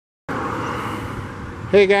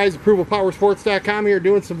Hey guys, ApprovalPowersports.com here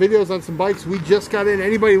doing some videos on some bikes we just got in.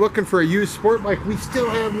 Anybody looking for a used sport bike, we still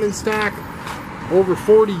have them in stock. Over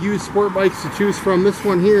 40 used sport bikes to choose from. This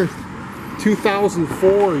one here,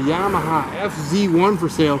 2004 Yamaha FZ1 for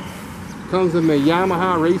sale. Comes in the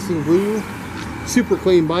Yamaha Racing Blue. Super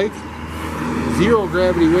clean bike. Zero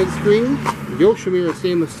gravity windscreen. Yoshimura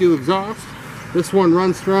stainless steel exhaust. This one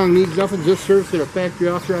runs strong, needs nothing, just serves at a factory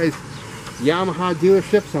authorized Yamaha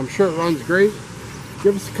dealership, so I'm sure it runs great.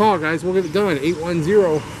 Give us a call, guys. We'll get it done.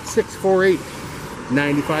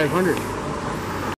 810-648-9500.